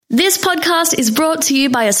This podcast is brought to you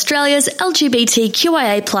by Australia's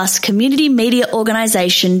LGBTQIA+ community media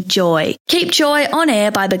organisation, Joy. Keep Joy on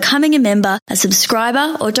air by becoming a member, a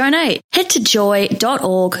subscriber or donate. Head to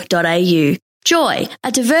joy.org.au. Joy,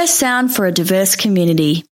 a diverse sound for a diverse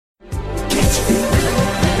community.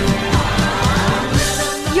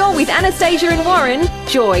 You're with Anastasia and Warren,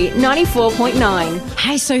 Joy 94.9.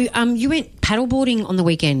 Hey, so you went paddleboarding on the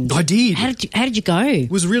weekend. I did. How did you go?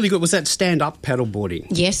 It was really good. Was that stand-up paddleboarding?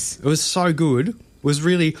 Yes. It was so good. It was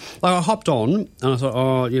really... Like, I hopped on and I thought,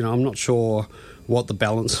 I'm not sure what the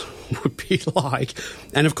balance would be like.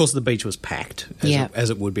 And, of course, the beach was packed, as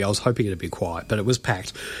it would be. I was hoping it would be quiet, but it was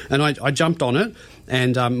packed. And I jumped on it,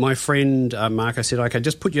 and my friend Marco said, OK,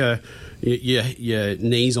 just put your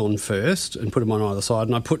knees on first and put them on either side.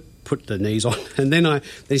 And I put the knees on, and then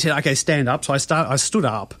he said, OK, stand up. So I stood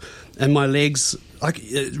up, and my legs,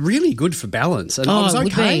 really good for balance. And I was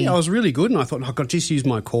okay. I was really good, and I thought, I've got to just use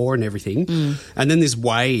my core and everything. And then this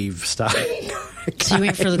wave started. So you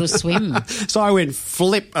went for a little swim. So I went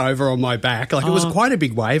flip over on my back. It was quite a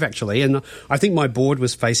big wave, actually, and I think my board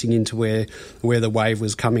was facing into where the wave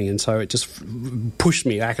was coming, and so it just pushed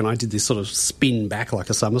me back, and I did this sort of spin back like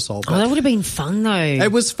a somersault. That would have been fun, though.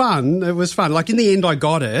 It was fun. It was fun. In the end, I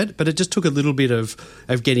got it, but it just took a little bit of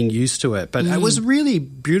getting used to it. But it was really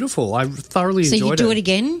beautiful. I thoroughly enjoyed it. So you do it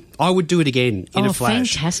again? I would do it again in a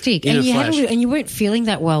flash. Fantastic. And you weren't feeling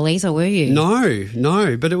that well either, were you?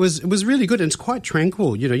 No, but it was really good, and it's quite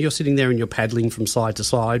tranquil. You know, you're sitting there and you're paddling from side to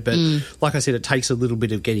side, but like I said, it takes a little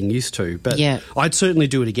bit of getting used to. But I'd certainly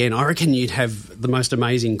do it again. I reckon you'd have the most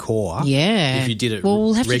amazing core if you did it regularly. Well,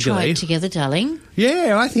 we'll have to try it together, darling.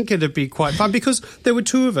 Yeah, I think it'd be quite fun because there were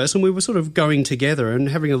two of us and we were sort of going together and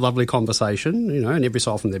having a lovely conversation, you know, and every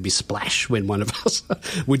so often there'd be splash when one of us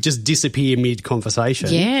would just disappear mid-conversation.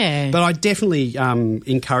 Yeah. But I definitely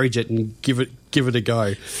encourage it and give it a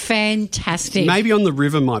go. Fantastic. Maybe on the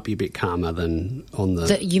river might be a bit calmer than on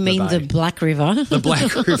the You mean the Black River? The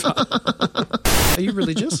Black River. Are you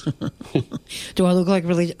religious? Do I look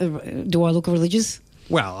religious?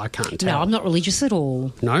 Well, I can't tell. No, I'm not religious at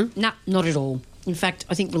all. No? No, not at all. In fact,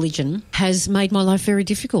 I think religion has made my life very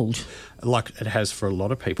difficult. Like it has for a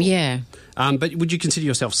lot of people. Yeah. But would you consider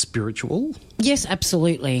yourself spiritual? Yes,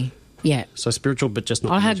 absolutely. Yeah. So spiritual, but just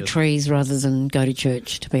not I religious. hug trees rather than go to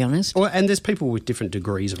church, to be honest. Well, and there's people with different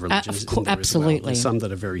degrees of religion. Absolutely. Well. There's some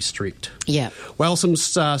that are very strict. Yeah. Well, some...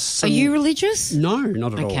 Are you religious? No,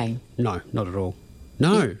 not at all. Okay. No, not at all.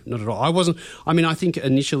 No, not at all. I wasn't... I mean, I think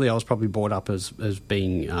initially I was probably brought up as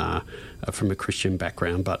being from a Christian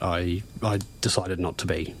background, but I decided not to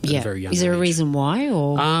be at a very young age. Is there a reason why?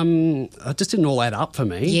 Or it just didn't all add up for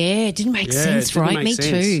me. Yeah, it didn't make sense, right? Me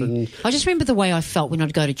too. And I just remember the way I felt when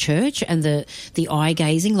I'd go to church and the eye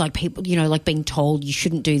gazing, like people, you know, like being told you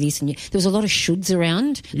shouldn't do this, and there was a lot of shoulds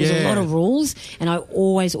around. There was a lot of rules, and I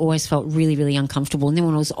always felt really, really uncomfortable. And then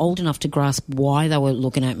when I was old enough to grasp why they were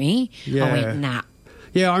looking at me, I went, nah.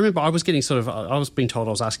 Yeah, I remember I was being told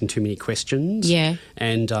I was asking too many questions. Yeah.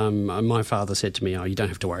 And my father said to me, "Oh, you don't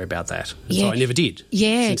have to worry about that." And so I never did.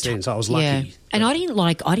 Yeah. Since then, so I was lucky. Yeah. And I didn't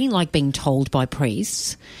like being told by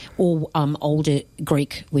priests or older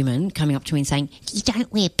Greek women coming up to me and saying, "You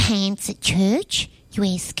don't wear pants at church. You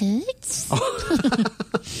wear skirts."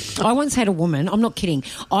 I once had a woman, I'm not kidding,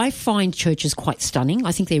 I find churches quite stunning.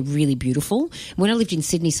 I think they're really beautiful. When I lived in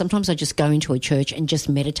Sydney, sometimes I just go into a church and just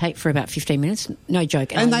meditate for about 15 minutes. No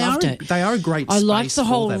joke. And I loved it. They are a great space. I liked the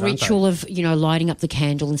whole that, ritual of, you know, lighting up the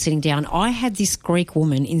candle and sitting down. I had this Greek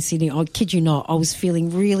woman in Sydney, I kid you not, I was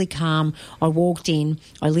feeling really calm. I walked in,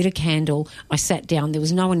 I lit a candle, I sat down. There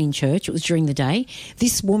was no one in church. It was during the day.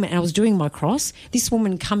 This woman, and I was doing my cross, this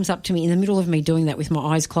woman comes up to me in the middle of me doing that with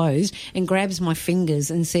my eyes closed and grabs my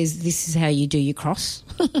fingers and says, "This is how you do your cross."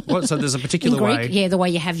 What? So there's a particular in Greek, way? Yeah, the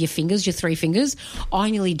way you have your fingers, your three fingers.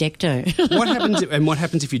 I nearly decked her. What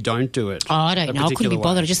happens if you don't do it? Oh, I don't know. I couldn't be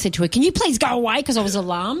bothered. I just said to her, "Can you please go away?" Because I was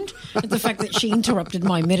alarmed at the fact that she interrupted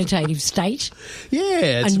my meditative state.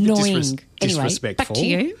 Yeah, it's annoying. A bit anyway, disrespectful. Back to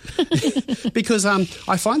you. Because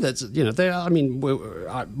I find that, you know,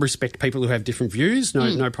 I respect people who have different views.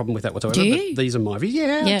 No problem with that whatsoever. Do you? But these are my views.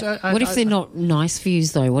 Yeah. What if they're not nice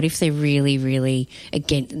views though? What if they're really, really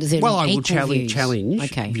against? Well, I will challenge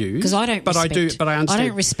views. Because I don't. But respect, I understand. I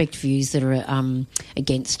don't respect views that are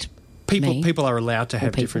against. People are allowed to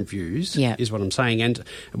have different views, is what I'm saying. And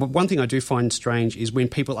one thing I do find strange is when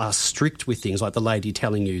people are strict with things, like the lady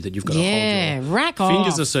telling you that you've got to hold your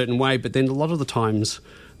fingers a certain way, but then a lot of the times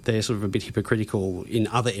they're sort of a bit hypocritical in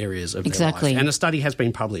other areas of Exactly. their life. And a study has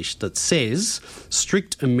been published that says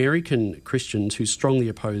strict American Christians who strongly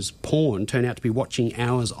oppose porn turn out to be watching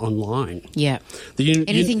hours online. Yeah.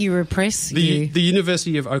 Anything you repress, the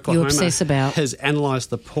University of Oklahoma obsess about. has analysed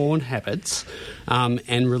the porn habits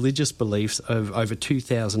and religious beliefs of over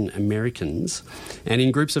 2,000 Americans. And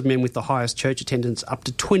in groups of men with the highest church attendance, up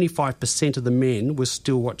to 25% of the men were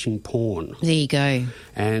still watching porn. There you go.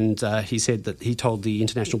 And he said that he told the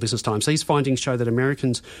International Business Times, these findings show that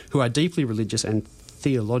Americans who are deeply religious and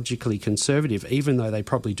theologically conservative, even though they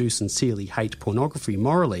probably do sincerely hate pornography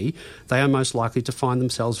morally, they are most likely to find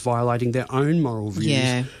themselves violating their own moral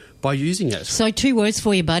views by using it. So 2 words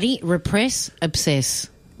for you, buddy. Repress, obsess.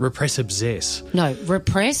 Repress, obsess. No,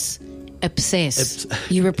 repress, obsess.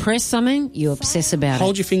 You repress something, you obsess about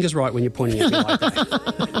Hold it. your fingers right when you're pointing at me like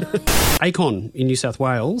that. ACON in New South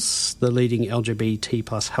Wales, the leading LGBT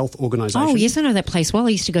plus health organisation. Oh, yes, I know that place well. I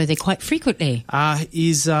used to go there quite frequently.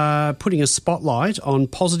 Is putting a spotlight on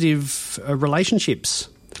positive relationships.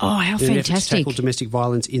 Oh, how in an effort to fantastic. tackle domestic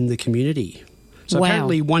violence in the community. So Wow.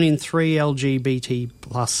 apparently 1 in 3 LGBT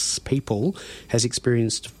plus people has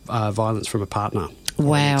experienced violence from a partner. Or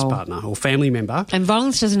Wow. an ex-partner or family member. And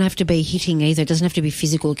violence doesn't have to be hitting either. It doesn't have to be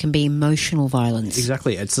physical. It can be emotional violence.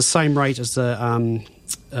 Exactly. It's the same rate as the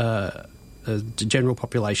general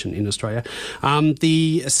population in Australia.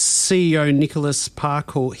 The CEO, Nicholas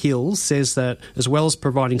Parkhill, says that as well as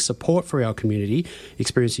providing support for our community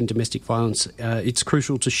experiencing domestic violence, it's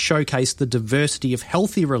crucial to showcase the diversity of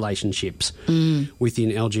healthy relationships within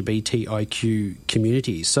LGBTIQ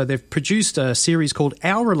communities. So they've produced a series called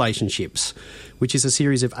Our Relationships, which is a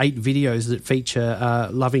series of 8 videos that feature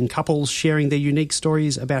loving couples sharing their unique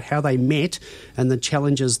stories about how they met and the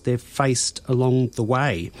challenges they've faced along the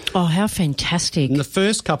way. Oh, how fantastic. And the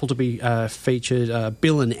first couple to be featured,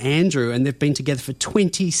 Bill and Andrew, and they've been together for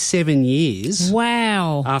 27 years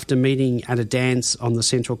Wow. after meeting at a dance on the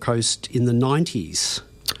Central Coast in the 90s.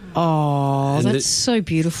 Oh, And that's so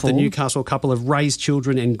beautiful. The Newcastle couple have raised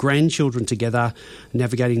children and grandchildren together,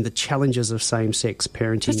 navigating the challenges of same-sex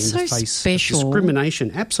parenting That's in the so face special. of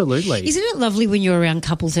discrimination. Absolutely. Isn't it lovely when you're around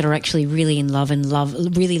couples that are actually really in love and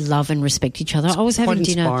really love and respect each other? I was having quite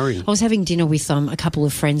dinner. inspiring. I was having dinner with a couple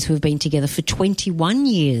of friends who have been together for 21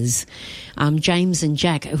 years, James and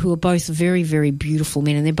Jack, who are both very, very beautiful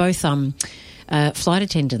men, and they're both flight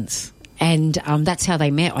attendants. And that's how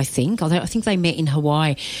they met, I think. I think they met in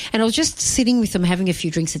Hawaii. And I was just sitting with them having a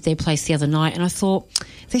few drinks at their place the other night, and I thought,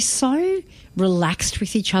 they're so relaxed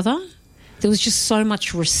with each other. There was just so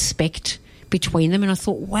much respect between them, and I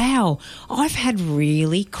thought, wow, I've had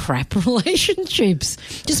really crap relationships.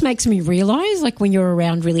 Just makes me realise, like, when you're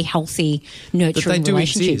around really healthy, nurturing do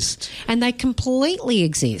relationships. exist. And they completely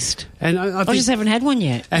exist. And I I just haven't had one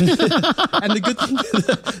yet. And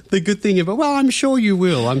the good thing about, well, I'm sure you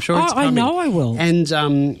will. I'm sure it's I coming. know I will. And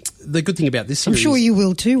the good thing about this I'm series, sure you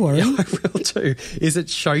will too, Warren. I will too, is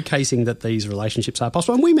it's showcasing that these relationships are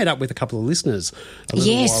possible. And we met up with a couple of listeners a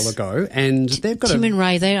little Yes. while ago, and they've got Tim and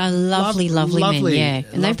Ray, they are lovely men, yeah.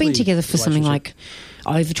 And they've been lovely together for something like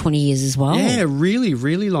over 20 years as well. Yeah, really,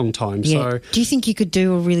 really long time. Yeah. So Do you think you could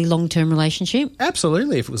do a really long-term relationship?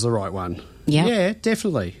 absolutely, if it was the right one. Yeah. Yeah,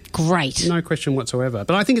 definitely. Great. No question whatsoever.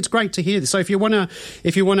 But I think it's great to hear this. So if you want to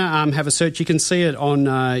have a search, you can see it on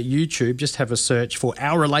YouTube. Just have a search for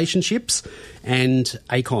Our Relationships and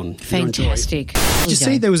ACON. Fantastic. Did you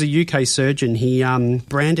see there was a UK surgeon? He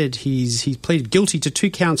he pleaded guilty to 2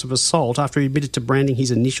 counts of assault after he admitted to branding his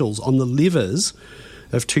initials on the livers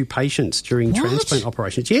of 2 patients during transplant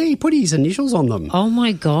operations. Yeah, he put his initials on them. Oh,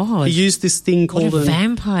 my God. He used this thing called What a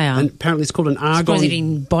vampire. And apparently it's called an Surprised argon. they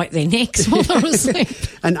didn't bite their necks while they were asleep.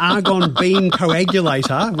 An argon beam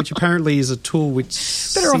coagulator, which apparently is a tool which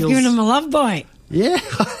Better off seals- giving them a love bite. Yeah,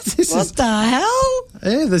 What the hell?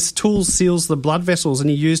 Yeah, this tool seals the blood vessels, and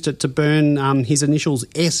he used it to burn his initials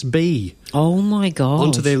SB Oh, my God.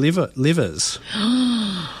 onto their livers.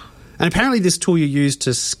 And apparently this tool you use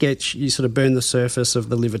to sketch, you sort of burn the surface of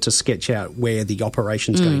the liver to sketch out where the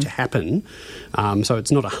operation's going to happen. So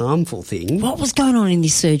it's not a harmful thing. What was going on in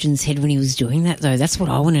this surgeon's head when he was doing that, though? That's what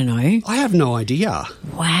I want to know. I have no idea.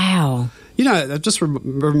 Wow. You know, that just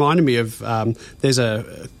reminded me of there's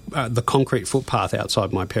the concrete footpath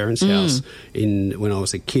outside my parents' house when I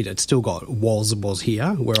was a kid. It still got was here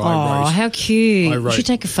where I wrote. Oh, how cute. I You wrote- should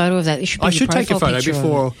take a photo of that. It should be I your should take a profile photo picture of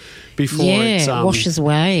before. it. before it washes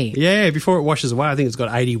away. Yeah, before it washes away. I think it's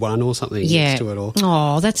got 81 or something next to it all.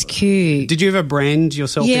 Oh, that's cute. Did you ever brand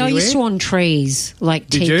yourself anywhere? I used to on trees, like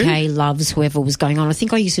Did TK you? loves whoever was going on. I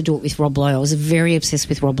think I used to do it with Rob Lowe. I was very obsessed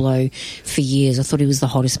with Rob Lowe for years. I thought he was the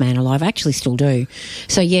hottest man alive. I actually still do.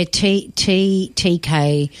 So, yeah,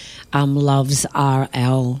 TK loves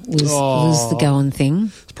RL was the going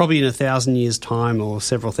thing. It's probably in 1,000 years' time or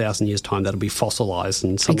several thousand years' time that'll be fossilised.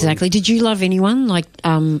 And Exactly. Did you love anyone like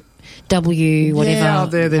W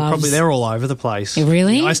whatever? Yeah, they're all over the place.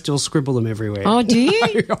 Really? Yeah, I still scribble them everywhere. Oh, do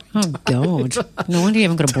you? Oh, God. No wonder you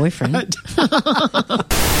haven't got a boyfriend.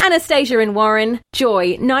 Anastasia and Warren,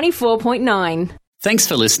 Joy 94.9. Thanks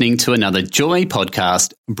for listening to another Joy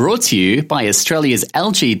podcast brought to you by Australia's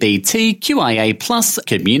LGBTQIA+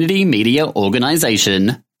 community media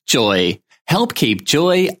organisation, Joy. Help keep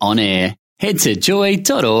Joy on air. Head to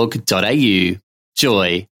joy.org.au.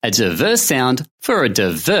 Joy, a diverse sound for a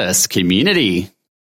diverse community.